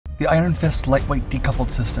The Iron Fist lightweight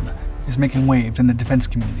decoupled system is making waves in the defense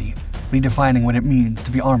community, redefining what it means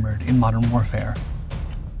to be armored in modern warfare.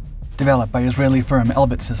 Developed by Israeli firm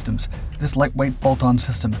Elbit Systems, this lightweight bolt-on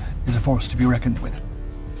system is a force to be reckoned with.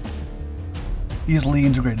 Easily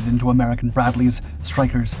integrated into American Bradleys,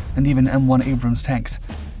 Strykers, and even M1 Abrams tanks,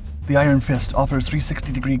 the Iron Fist offers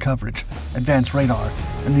 360-degree coverage, advanced radar,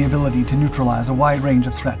 and the ability to neutralize a wide range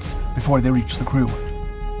of threats before they reach the crew.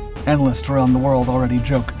 Analysts around the world already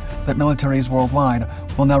joke that militaries worldwide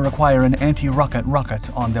will now require an anti-rocket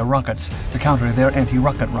rocket on their rockets to counter their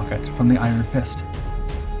anti-rocket rocket from the Iron Fist.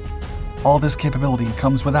 All this capability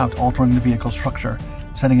comes without altering the vehicle's structure,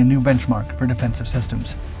 setting a new benchmark for defensive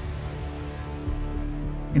systems.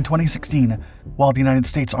 In 2016, while the United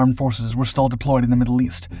States Armed Forces were still deployed in the Middle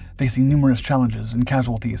East, facing numerous challenges and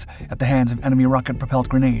casualties at the hands of enemy rocket-propelled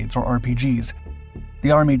grenades or RPGs,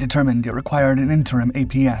 the Army determined it required an interim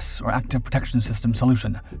APS, or Active Protection System,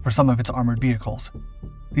 solution for some of its armored vehicles.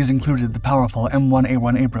 These included the powerful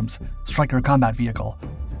M1 Abrams Stryker combat vehicle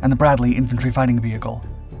and the Bradley infantry fighting vehicle.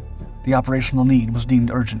 The operational need was deemed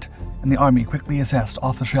urgent, and the Army quickly assessed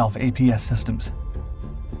off-the-shelf APS systems.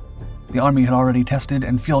 The Army had already tested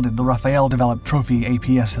and fielded the Rafael-developed Trophy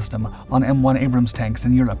APS system on M1 Abrams tanks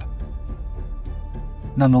in Europe.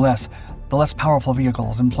 Nonetheless, the less powerful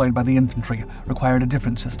vehicles employed by the infantry required a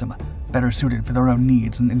different system, better suited for their own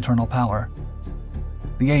needs and internal power.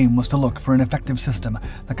 The aim was to look for an effective system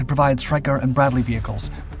that could provide Stryker and Bradley vehicles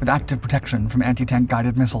with active protection from anti-tank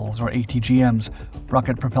guided missiles, or ATGMs,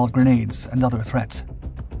 rocket-propelled grenades, and other threats.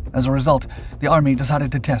 As a result, the Army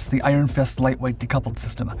decided to test the Iron Fist lightweight decoupled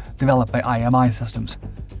system developed by IMI Systems.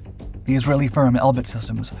 The Israeli firm Elbit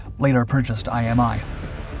Systems later purchased IMI.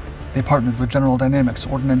 They partnered with General Dynamics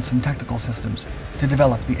Ordnance and Tactical Systems to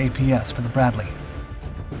develop the APS for the Bradley.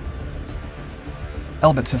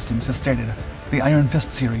 Elbit Systems has stated, the Iron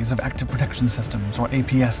Fist series of active protection systems, or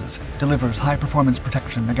APSs, delivers high-performance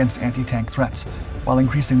protection against anti-tank threats, while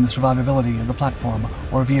increasing the survivability of the platform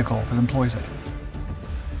or vehicle that employs it.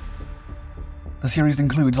 The series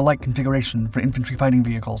includes a light configuration for infantry fighting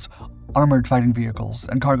vehicles, armored fighting vehicles,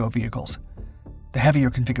 and cargo vehicles. The heavier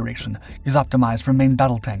configuration is optimized for main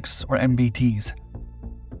battle tanks, or MBTs.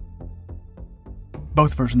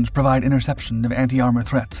 Both versions provide interception of anti-armor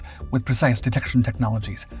threats with precise detection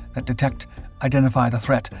technologies that detect, identify the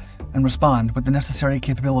threat, and respond with the necessary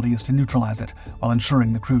capabilities to neutralize it while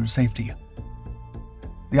ensuring the crew's safety.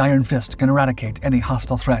 The Iron Fist can eradicate any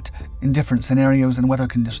hostile threat in different scenarios and weather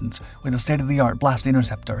conditions with a state-of-the-art blast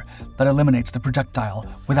interceptor that eliminates the projectile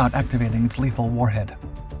without activating its lethal warhead.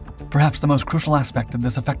 Perhaps the most crucial aspect of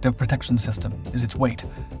this effective protection system is its weight,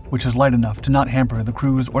 which is light enough to not hamper the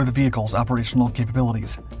crew's or the vehicle's operational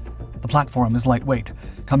capabilities. The platform is lightweight,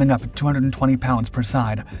 coming up at 220 pounds per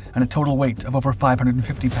side and a total weight of over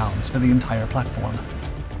 550 pounds for the entire platform.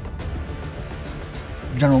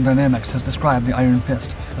 General Dynamics has described the Iron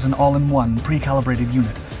Fist as an all-in-one, pre-calibrated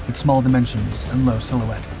unit with small dimensions and low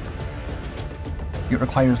silhouette. It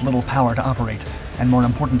requires little power to operate, and more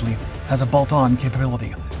importantly, has a bolt-on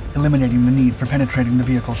capability, eliminating the need for penetrating the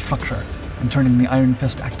vehicle's structure and turning the Iron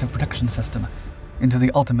Fist active protection system into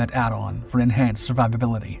the ultimate add-on for enhanced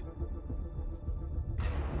survivability.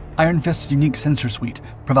 Iron Fist's unique sensor suite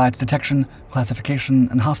provides detection, classification,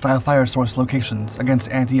 and hostile fire source locations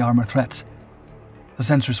against anti-armor threats. The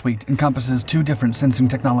sensor suite encompasses two different sensing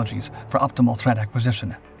technologies for optimal threat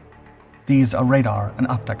acquisition. These are radar and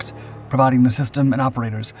optics, providing the system and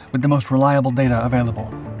operators with the most reliable data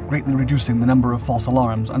available, greatly reducing the number of false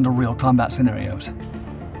alarms under real combat scenarios.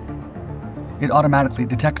 It automatically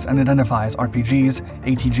detects and identifies RPGs,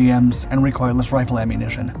 ATGMs, and recoilless rifle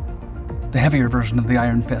ammunition. The heavier version of the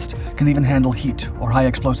Iron Fist can even handle heat or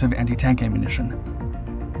high-explosive anti-tank ammunition.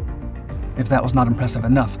 If that was not impressive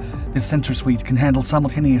enough, this sensor suite can handle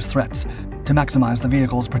simultaneous threats to maximize the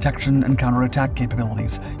vehicle's protection and counterattack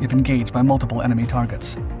capabilities if engaged by multiple enemy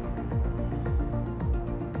targets.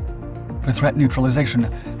 For threat neutralization,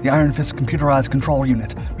 the Iron Fist computerized control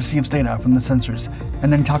unit receives data from the sensors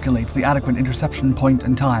and then calculates the adequate interception point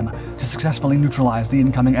and time to successfully neutralize the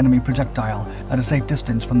incoming enemy projectile at a safe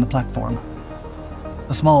distance from the platform.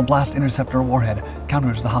 The small blast interceptor warhead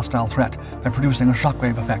counters the hostile threat by producing a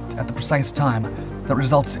shockwave effect at the precise time that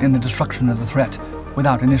results in the destruction of the threat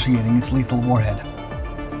without initiating its lethal warhead.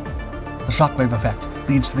 The shockwave effect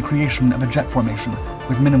leads to the creation of a jet formation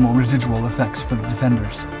with minimal residual effects for the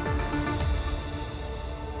defenders.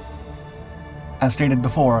 As stated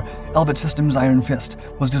before, Elbit Systems' Iron Fist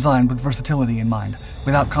was designed with versatility in mind,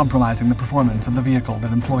 without compromising the performance of the vehicle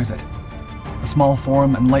that employs it. The small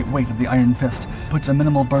form and light weight of the Iron Fist puts a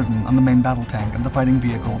minimal burden on the main battle tank of the fighting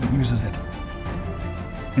vehicle that uses it.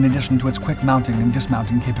 In addition to its quick mounting and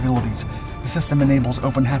dismounting capabilities, the system enables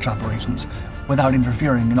open hatch operations without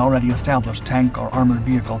interfering in already established tank or armored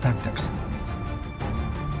vehicle tactics.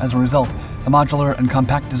 As a result, the modular and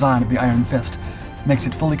compact design of the Iron Fist makes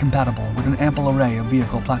it fully compatible with an ample array of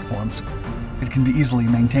vehicle platforms. It can be easily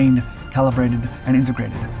maintained, calibrated, and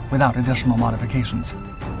integrated without additional modifications.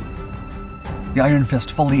 The Iron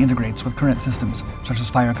Fist fully integrates with current systems, such as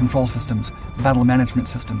fire control systems, battle management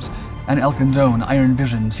systems, and Elkin's own Iron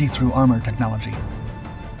Vision see-through armor technology.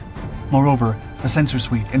 Moreover, the sensor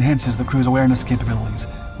suite enhances the crew's awareness capabilities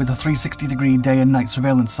with a 360-degree day and night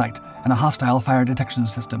surveillance sight and a hostile fire detection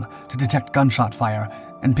system to detect gunshot fire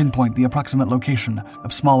and pinpoint the approximate location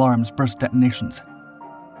of small arms burst detonations.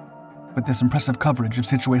 With this impressive coverage of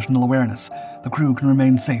situational awareness, the crew can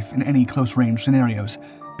remain safe in any close-range scenarios,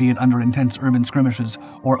 be it under intense urban skirmishes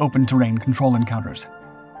or open-terrain control encounters.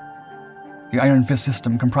 The Iron Fist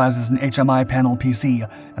system comprises an HMI panel PC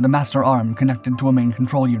and a master arm connected to a main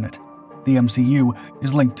control unit. The MCU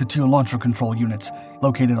is linked to two launcher control units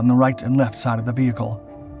located on the right and left side of the vehicle.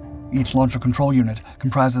 Each launcher control unit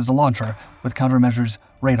comprises a launcher with countermeasures,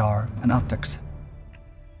 radar, and optics.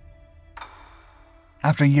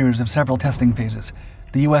 After years of several testing phases,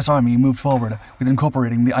 the U.S. Army moved forward with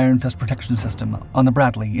incorporating the Iron Fist protection system on the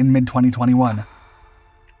Bradley in mid-2021.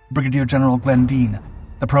 Brigadier General Glenn Dean,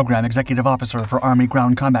 the program executive officer for Army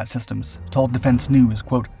Ground Combat Systems, told Defense News,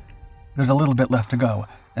 quote, "There's a little bit left to go,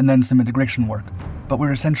 and then some integration work, but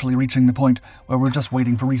we're essentially reaching the point where we're just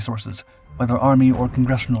waiting for resources, whether Army or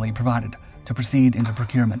congressionally provided, to proceed into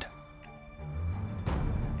procurement."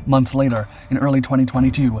 Months later, in early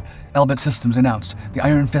 2022, Elbit Systems announced the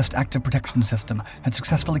Iron Fist active protection system had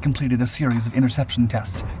successfully completed a series of interception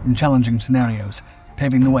tests in challenging scenarios,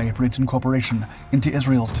 paving the way for its incorporation into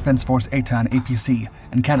Israel's Defense Force Eitan APC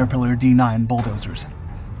and Caterpillar D9 bulldozers.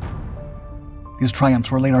 These triumphs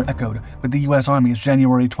were later echoed with the U.S. Army's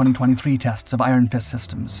January 2023 tests of Iron Fist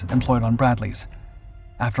systems employed on Bradleys.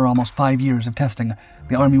 After almost 5 years of testing,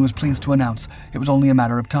 the Army was pleased to announce it was only a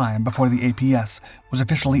matter of time before the APS was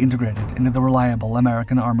officially integrated into the reliable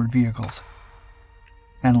American armored vehicles.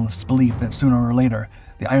 Analysts believe that sooner or later,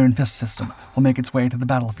 the Iron Fist system will make its way to the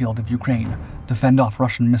battlefield of Ukraine to fend off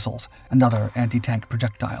Russian missiles and other anti-tank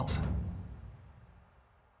projectiles.